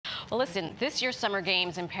Well, listen, this year's Summer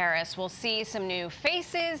Games in Paris will see some new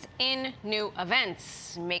faces in new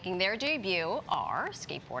events. Making their debut are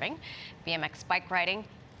skateboarding, BMX bike riding,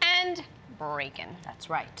 and breaking. That's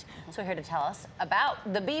right. So here to tell us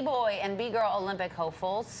about the B-Boy and B-Girl Olympic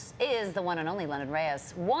hopefuls is the one and only London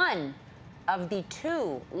Reyes, one of the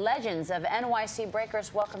two legends of NYC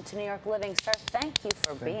breakers. Welcome to New York Living, sir. Thank you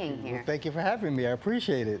for being here. Well, thank you for having me. I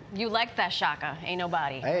appreciate it. You like that, Shaka. Ain't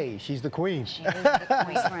nobody. Hey, she's the queen. She is the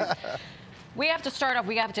queen. We have to start off,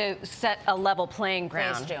 we have to set a level playing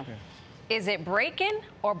ground. Please do. Is it breaking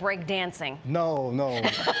or break dancing? No,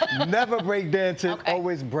 never break dancing, Okay.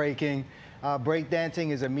 always breaking. Break dancing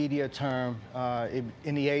is a media term.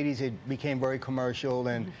 In the 80s, it became very commercial,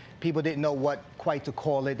 and people didn't know what quite to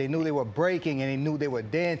call it. They knew they were breaking, and they knew they were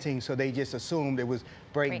dancing, so they just assumed it was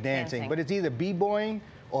break dancing. But it's either b-boying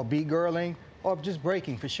or b-girling or just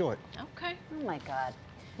breaking for short. Okay. Oh my God.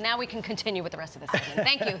 Now we can continue with the rest of the segment.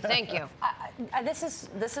 Thank you, thank you.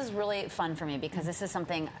 This is really fun for me because this is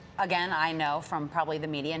something, again, I know from probably the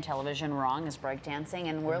media and television wrong is breakdancing,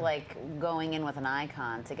 and we're like going in with an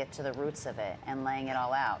icon to get to the roots of it and laying it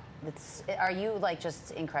all out. Are you like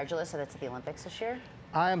just incredulous that it's at the Olympics this year?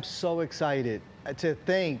 I am so excited to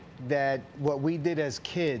think that what we did as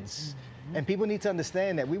kids, and people need to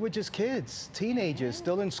understand that we were just kids, teenagers,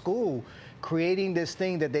 still in school, creating this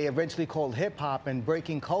thing that they eventually called hip-hop and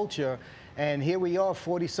breaking culture. And here we are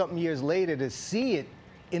 40-something years later to see it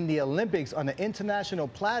in the Olympics on an international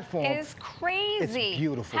platform. It's crazy. It's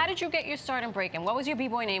beautiful. How did you get your start in breaking? What was your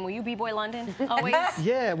b-boy name? Were you b-boy London always?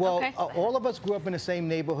 Yeah, well, Okay. all of us grew up in the same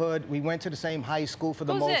neighborhood. We went to the same high school for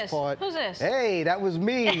the most part. Who's this? Hey, that was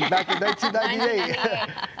me back in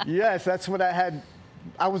 1998. Yes, that's when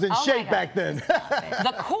I was in shape back then.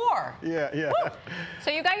 The core. Yeah. Woo! So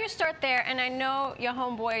you got your start there, and I know your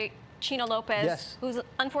homeboy, Chino Lopez, Yes. who's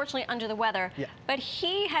unfortunately under the weather, but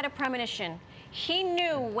he had a premonition. He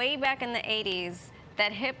knew way back in the 80s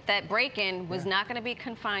that break-in was not going to be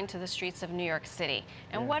confined to the streets of New York City.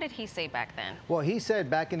 And what did he say back then? Well, he said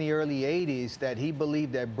back in the early 80s that he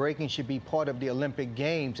believed that breaking should be part of the Olympic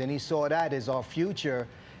Games, and he saw that as our future.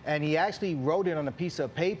 And he actually wrote it on a piece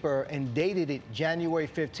of paper and dated it January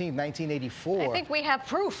 15, 1984. I think we have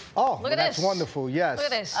proof. Oh, look at this. That's wonderful, yes.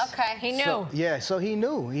 Look at this. Okay. He knew. So he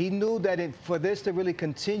knew. He knew that for this to really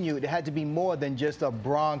continue, it had to be more than just a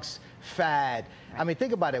Bronx fad. Right. I mean,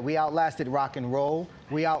 think about it. We outlasted rock and roll.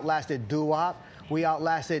 We outlasted doo-wop. We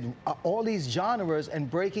outlasted all these genres, and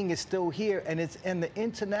breaking is still here, and it's in the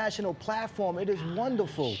international platform. It is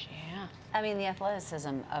wonderful. Yeah. I mean, the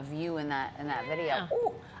athleticism of you in that video.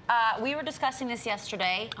 Ooh. We were discussing this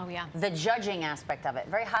yesterday. Oh, yeah. The judging aspect of it.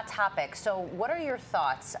 Very hot topic. So what are your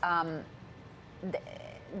thoughts?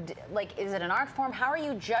 Like, is it an art form? How are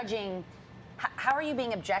you judging? How are you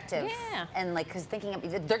being objective? Yeah. And like, because thinking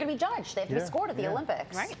they're going to be judged. They have to be scored at the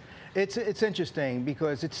Olympics. Right. It's interesting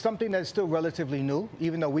because it's something that's still relatively new,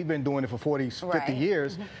 even though we've been doing it for 40, 50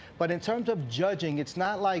 years. But in terms of judging, it's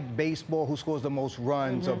not like baseball, who scores the most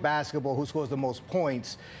runs, or basketball, who scores the most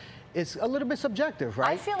points. It's a little bit subjective,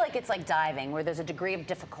 right? I feel like it's like diving, where there's a degree of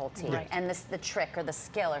difficulty, and the trick or the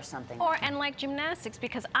skill or something. And like gymnastics,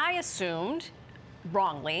 because I assumed,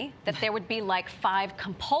 wrongly, that there would be like 5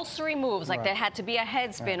 compulsory moves, like there had to be a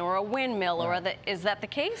head spin or a windmill, or is that the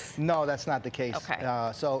case? No, that's not the case.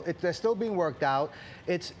 Okay. So they're still being worked out.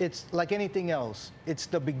 It's like anything else. It's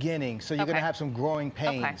the beginning, so you're going to have some growing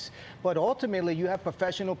pains. But ultimately, you have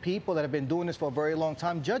professional people that have been doing this for a very long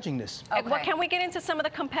time judging this. What, can we get into some of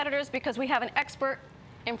the competitors, because we have an expert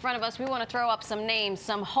in front of us. We want to throw up some names,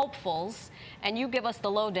 some hopefuls, and you give us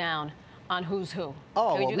the lowdown on who's who.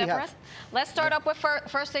 Oh, Can we do that for us? Let's start up with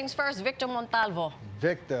first things first, Victor Montalvo.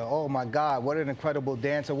 Victor, oh my God, what an incredible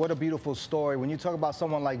dancer. What a beautiful story. When you talk about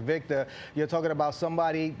someone like Victor, you're talking about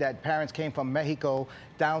somebody that parents came from Mexico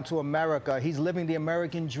down to America. He's living the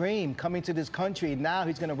American dream, coming to this country. Now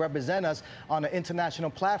he's going to represent us on an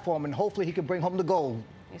international platform, and hopefully he can bring home the gold.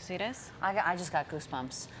 You see this? I just got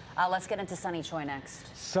goosebumps. Let's get into Sunny Choi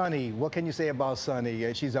next. Sunny, what can you say about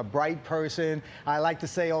Sunny? She's a bright person. I like to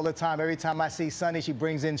say all the time, every time I see Sunny, she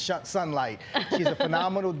brings in sunlight. She's a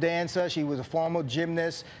phenomenal dancer. She was a former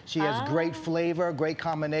gymnast. She has great flavor, great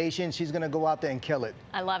combination. She's going to go out there and kill it.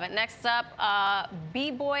 I love it. Next up,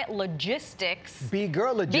 B-Boy Logistics.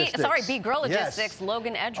 B-Girl Logistics. B-Girl Logistics, yes.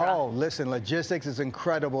 Logan Edra. Oh, listen, Logistics is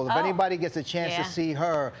incredible. If anybody gets a chance to see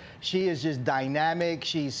her, she is just dynamic.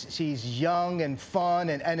 She's young and fun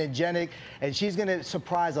and energetic, and she's going to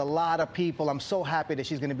surprise a lot of people. I'm so happy that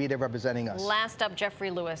she's going to be there representing us. Last up,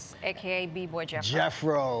 Jeffrey Lewis, a.k.a. B-Boy Jeffro.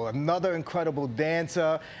 Jeffro, another incredible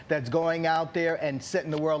dancer that's going out there and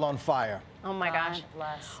setting the world on fire. Oh my gosh.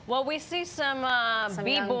 Bless. Well, we see some young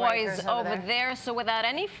B-boys breakers over there. So without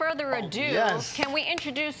any further ado, yes. can we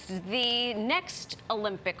introduce the next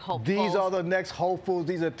Olympic hopefuls? These are the next hopefuls.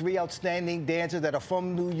 These are 3 outstanding dancers that are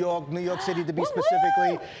from New York City to be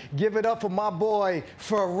specifically. Give it up for my boy,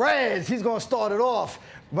 Perez. He's going to start it off.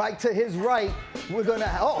 Right to his right, we're going to,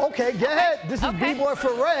 oh, okay, go ahead. This is B-boy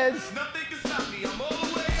Perez. Nothing can stop me. I'm all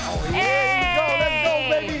the way out. Oh, here we go. Let's go,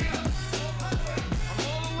 baby.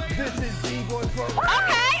 This is B-boy Perez.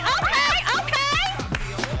 Okay.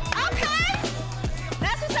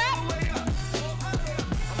 That's what's up.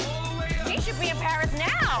 He should be in Paris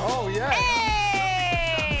now. Oh, yeah.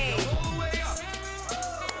 Hey.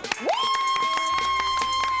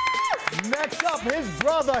 Next up, his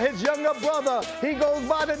brother, his younger brother. He goes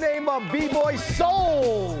by the name of B-boy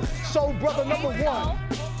Soul. Soul brother number 1. All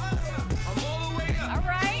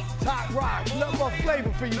right. Top rock, nothing but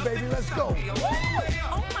flavor for you, baby. Let's go.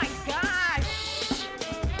 Oh my gosh.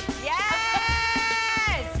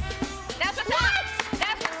 Yes. That's what's up.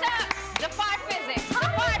 That's what's up. Defy physics.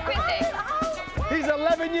 Defy physics. He's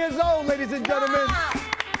 11 years old, ladies and gentlemen.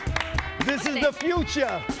 This is the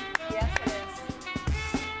future. Yes, it is.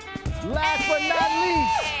 Last but not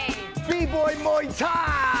least, B-boy Muay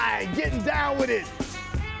Thai, getting down with it.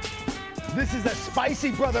 This is a spicy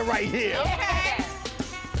brother right here. Okay.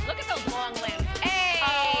 Look at those long limbs. Hey.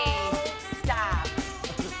 Oh, stop.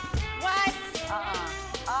 What?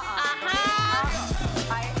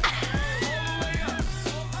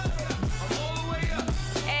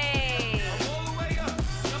 Hey.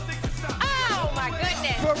 Oh my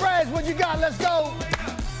goodness. Perez, what you got? Let's go.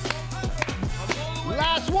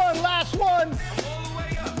 Last one, last one.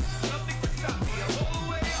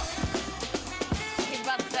 He's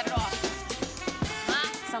about to set it off. Huh?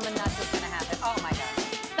 Something nuts is going to happen. Oh, my God.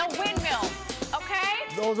 The windmill. Okay?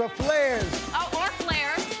 Those are flares. Oh, or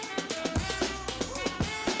flares.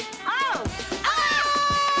 Oh!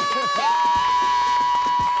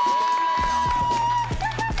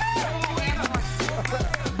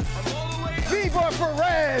 B-boy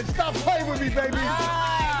Perez, stop playing with me, baby.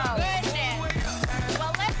 Oh, goodness.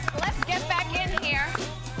 Well, let's get back in here.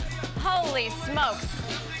 Holy smokes.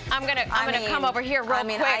 I'm gonna come over here real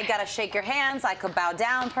quick. I gotta shake your hands. I could bow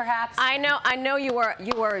down, perhaps. I know you were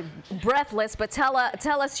breathless, but tell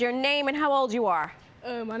us your name and how old you are.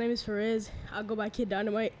 My name is Perez. I go by Kid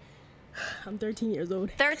Dynamite. I'm 13 years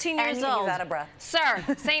old. 13 And years he's old. out of breath. Sir,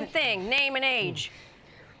 same thing. Name and age.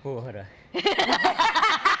 Oh, hold on.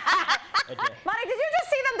 Monty, did you just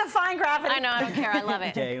see them define gravity? I know, I don't care. I love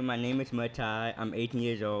it. Okay, my name is Matai. I'm 18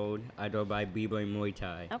 years old. I go by B-boy Muay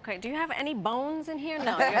Thai. Okay, do you have any bones in here?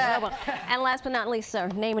 No, there's no bone. And last but not least, sir,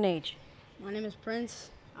 name and age. My name is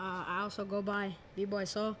Prince. I also go by B-Boy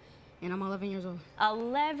Soul, and I'm 11 years old.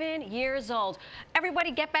 11 years old. Everybody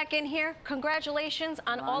get back in here. Congratulations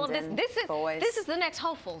on all of this. London This boys. is the next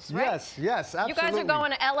hopefuls, right? Yes, absolutely. You guys are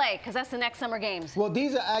going to LA because that's the next Summer Games. Well,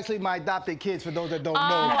 these are actually my adopted kids, for those that don't know.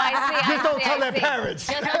 Oh, I see. Just don't tell their parents.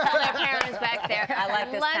 Just don't tell their parents back there. I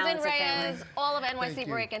like this London talented Reyes, family. all of NYC Thank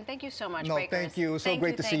you. Breakin'. Thank you so much, No, Breakers. thank you. It's so Thank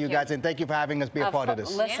great to see you guys, and thank you for having us be a part of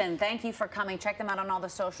this. Listen, thank you for coming. Check them out on all the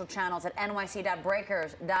social channels at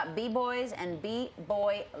nyc.breakers.bboys and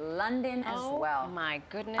B-Boy London as well. Oh my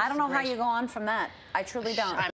goodness. I don't know how gracious. you go on from that. I truly don't.